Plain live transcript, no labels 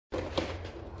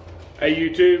Hey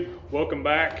YouTube, welcome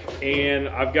back, and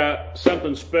I've got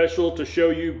something special to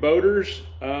show you boaters.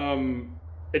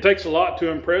 It takes a lot to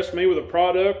impress me with a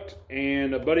product,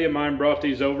 and a buddy of mine brought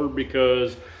these over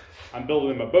because I'm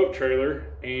building him a boat trailer,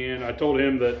 and I told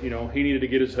him that, you know, he needed to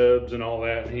get his hubs and all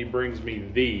that, and he brings me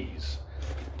these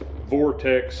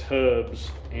Vortex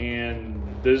hubs, and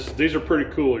these are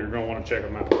pretty cool. You're going to want to check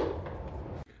them out.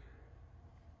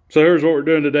 So here's what we're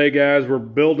doing today, guys. We're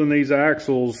building these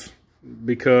axles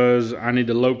because I need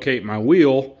to locate my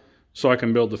wheel so I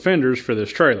can build the fenders for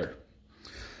this trailer.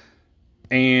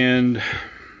 And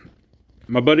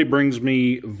my buddy brings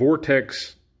me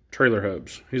Vortex trailer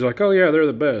hubs. He's like, oh yeah, they're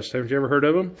the best. Haven't you ever heard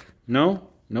of them? No?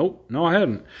 Nope. No, I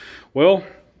hadn't. Well,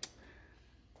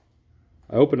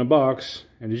 I opened the box,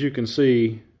 and as you can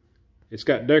see, it's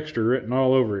got Dexter written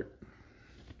all over it.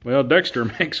 Well, Dexter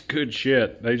makes good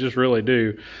shit. They just really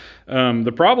do.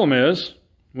 The problem is,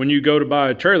 when you go to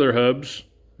buy trailer hubs,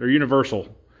 they're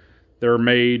universal. They're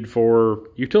made for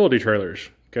utility trailers,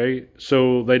 okay?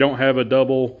 So they don't have a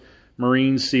double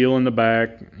marine seal in the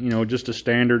back, you know, just a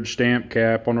standard stamp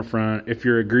cap on the front. If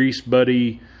you're a grease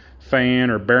buddy fan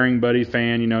or bearing buddy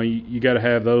fan, you know, you got to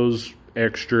have those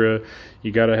extra.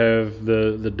 You got to have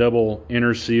the double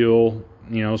inner seal,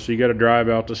 you know, so you got to drive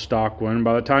out the stock one.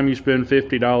 By the time you spend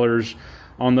 $50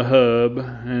 on the hub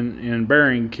and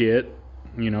bearing kit,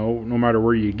 you know, no matter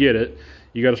where you get it,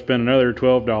 you got to spend another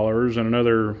 $12 and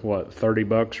another, what, 30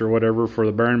 bucks or whatever for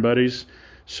the bearing buddies.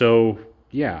 So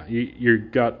yeah, you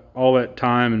got all that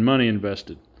time and money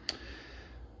invested.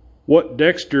 What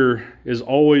Dexter is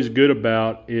always good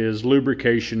about is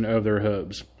lubrication of their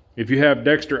hubs. If you have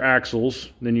Dexter axles,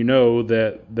 then you know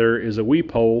that there is a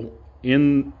weep hole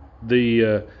in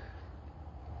the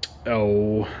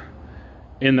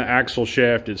in the axle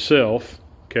shaft itself,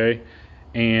 okay,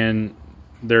 and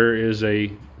there is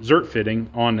a zert fitting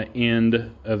on the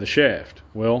end of the shaft.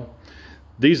 Well,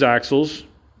 these axles,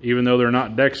 even though they're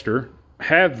not Dexter,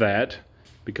 have that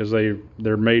because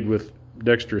they're made with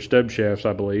Dexter stub shafts,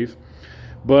 I believe.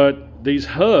 But these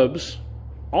hubs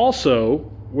also,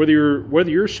 whether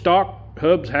your stock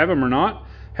hubs have them or not,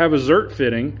 have a zert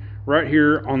fitting right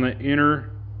here on the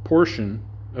inner portion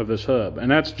of this hub,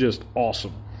 and that's just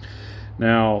awesome.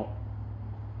 Now,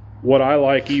 what I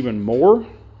like even more,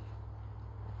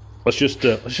 let's just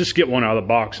get one out of the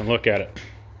box and look at it.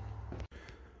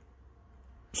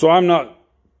 So I'm not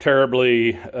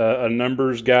terribly a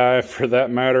numbers guy for that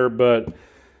matter, but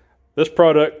this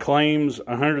product claims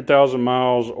 100,000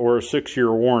 miles or a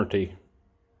 6-year warranty.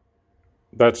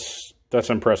 That's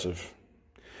impressive.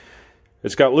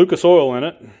 It's got Lucas oil in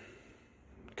it.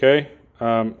 Okay,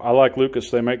 I like Lucas.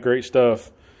 They make great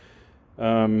stuff.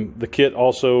 The kit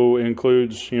also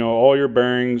includes, you know, all your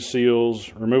bearings,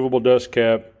 seals, removable dust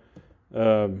cap,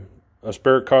 a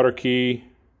spare cotter key,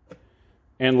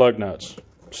 and lug nuts.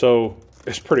 So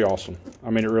it's pretty awesome. I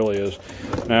mean, it really is.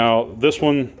 Now, this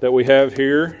one that we have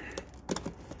here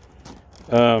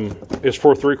is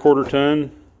for 3/4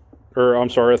 ton, or I'm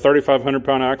sorry, a 3,500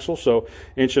 pound axle. So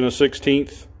 1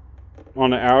 1/16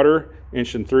 on the outer,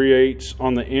 1 3/8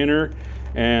 on the inner,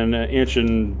 and 1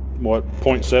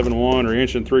 0.71 or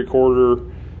 1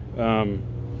 3/4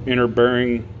 inner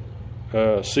bearing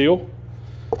seal.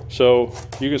 So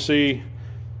you can see,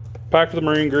 packed with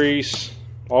marine grease,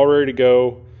 all ready to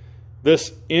go.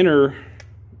 This inner,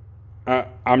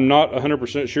 I'm not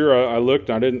 100% sure. I looked,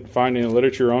 I didn't find any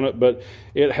literature on it, but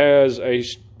it has a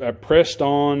pressed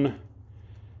on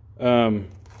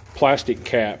plastic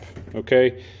cap,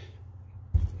 okay?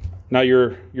 Now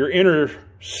your inner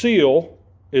seal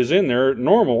is in there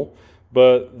normal,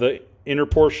 but the inner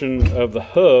portion of the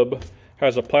hub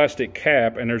has a plastic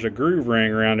cap, and there's a groove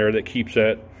ring around there that keeps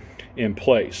that in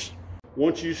place.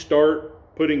 Once you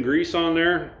start putting grease on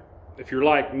there, if you're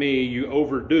like me, you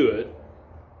overdo it.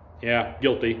 Yeah,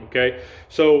 guilty, okay?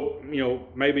 So, you know,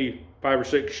 maybe 5 or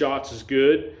 6 shots is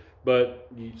good, but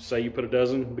you say you put a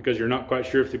dozen because you're not quite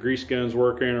sure if the grease gun's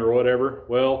working or whatever.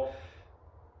 Well,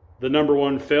 the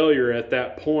 #1 failure at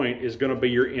that point is going to be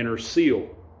your inner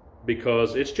seal,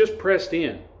 because it's just pressed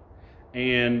in.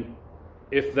 And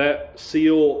if that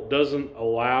seal doesn't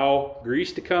allow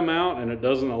grease to come out, and it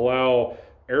doesn't allow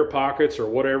air pockets or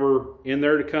whatever in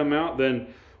there to come out, then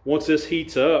once this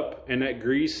heats up and that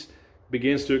grease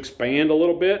begins to expand a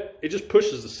little bit, it just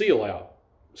pushes the seal out.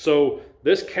 So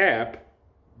this cap,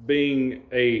 being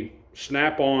a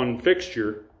snap-on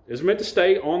fixture, is meant to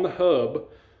stay on the hub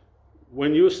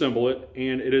when you assemble it,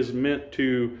 and it is meant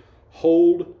to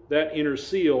hold that inner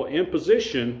seal in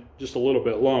position just a little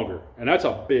bit longer, and that's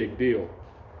a big deal.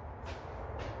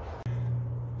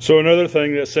 So another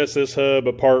thing that sets this hub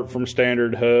apart from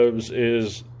standard hubs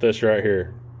is this right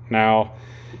here. Now,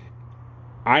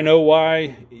 I know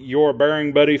why you're a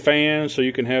Bearing Buddy fan, so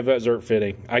you can have that Zerk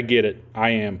fitting. I get it. I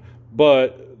am.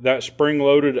 But that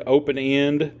spring-loaded open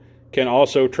end can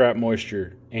also trap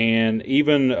moisture. And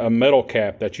even a metal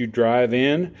cap that you drive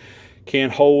in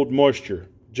can hold moisture.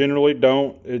 Generally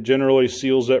don't. It generally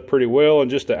seals up pretty well,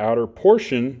 and just the outer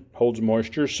portion holds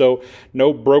moisture, so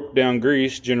no broke down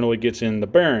grease generally gets in the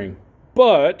bearing.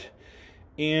 But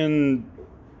in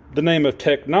the name of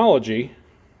technology,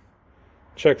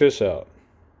 check this out.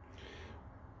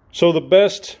 So the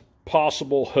best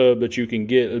possible hub that you can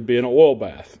get would be an oil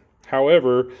bath.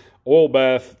 However, oil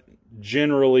bath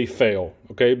generally fail,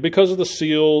 okay, because of the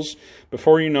seals.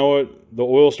 Before you know it, the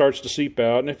oil starts to seep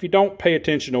out, and if you don't pay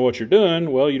attention to what you're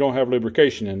doing, well, you don't have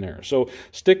lubrication in there. So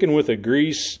sticking with a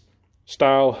grease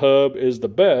style hub is the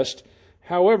best.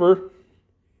 However,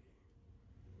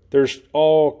 there's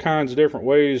all kinds of different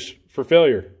ways for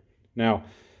failure. Now,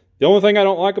 the only thing I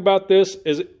don't like about this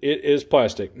is it is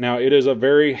plastic. Now, it is a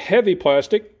very heavy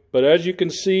plastic, but as you can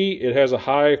see, it has a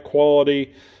high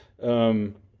quality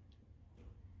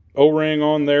O-ring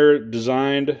on there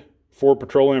designed for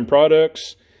petroleum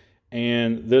products,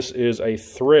 and this is a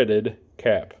threaded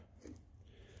cap.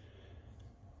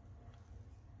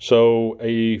 So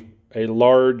a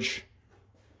large,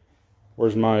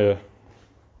 where's my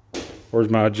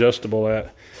adjustable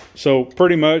at? So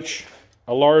pretty much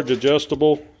a large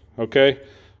adjustable. Okay,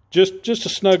 just to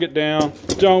snug it down.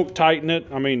 Don't tighten it.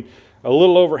 I mean, a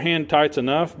little overhand tight's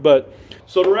enough. But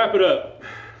so to wrap it up,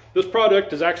 this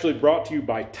product is actually brought to you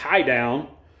by Tie Down.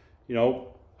 You know,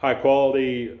 high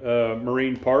quality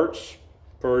marine parts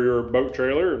for your boat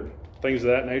trailer, things of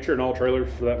that nature, and all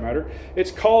trailers for that matter. It's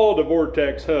called a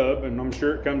Vortex hub, and I'm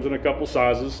sure it comes in a couple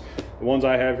sizes. The ones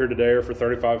I have here today are for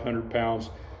 3,500 pounds,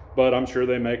 but I'm sure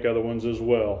they make other ones as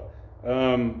well.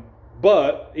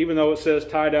 But even though it says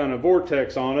Tie Down and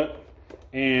Vortex on it,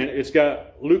 and it's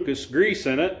got Lucas grease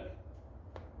in it,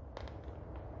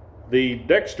 the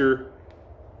Dexter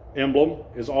emblem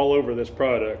is all over this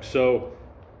product. So,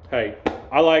 hey,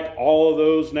 I like all of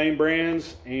those name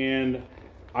brands, and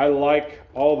I like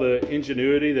all the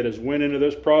ingenuity that has went into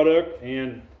this product.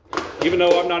 And even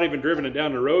though I've not even driven it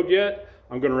down the road yet,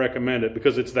 I'm going to recommend it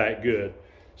because it's that good.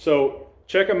 So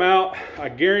check them out. I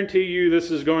guarantee you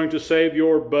this is going to save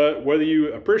your butt, whether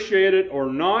you appreciate it or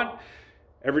not.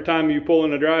 Every time you pull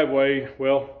in the driveway,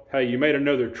 well, hey, you made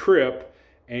another trip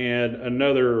and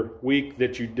another week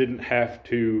that you didn't have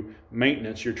to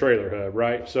maintenance your trailer hub,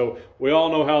 right? So we all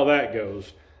know how that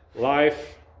goes.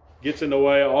 Life gets in the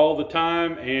way all the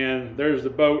time, and there's the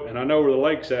boat, and I know where the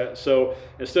lake's at. So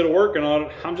instead of working on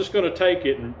it, I'm just going to take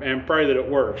it and pray that it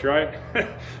works, right?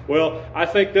 Well, I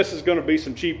think this is going to be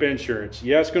some cheap insurance.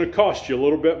 Yeah, it's going to cost you a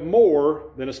little bit more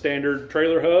than a standard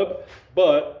trailer hub,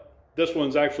 but this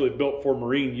one's actually built for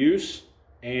marine use.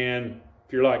 And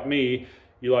if you're like me,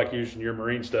 you like using your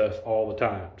marine stuff all the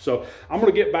time. So I'm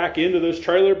going to get back into this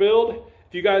trailer build.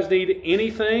 If you guys need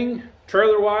anything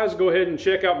trailer-wise, go ahead and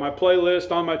check out my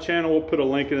playlist on my channel. We'll put a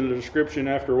link in the description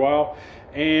after a while.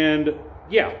 And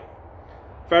yeah,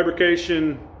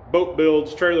 fabrication, boat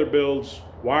builds, trailer builds,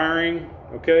 wiring,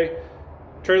 okay,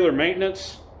 trailer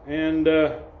maintenance, and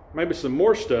maybe some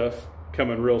more stuff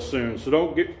coming real soon. So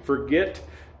don't forget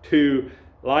to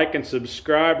like and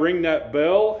subscribe, ring that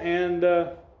bell, and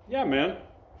yeah, man,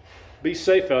 be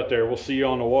safe out there. We'll see you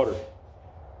on the water.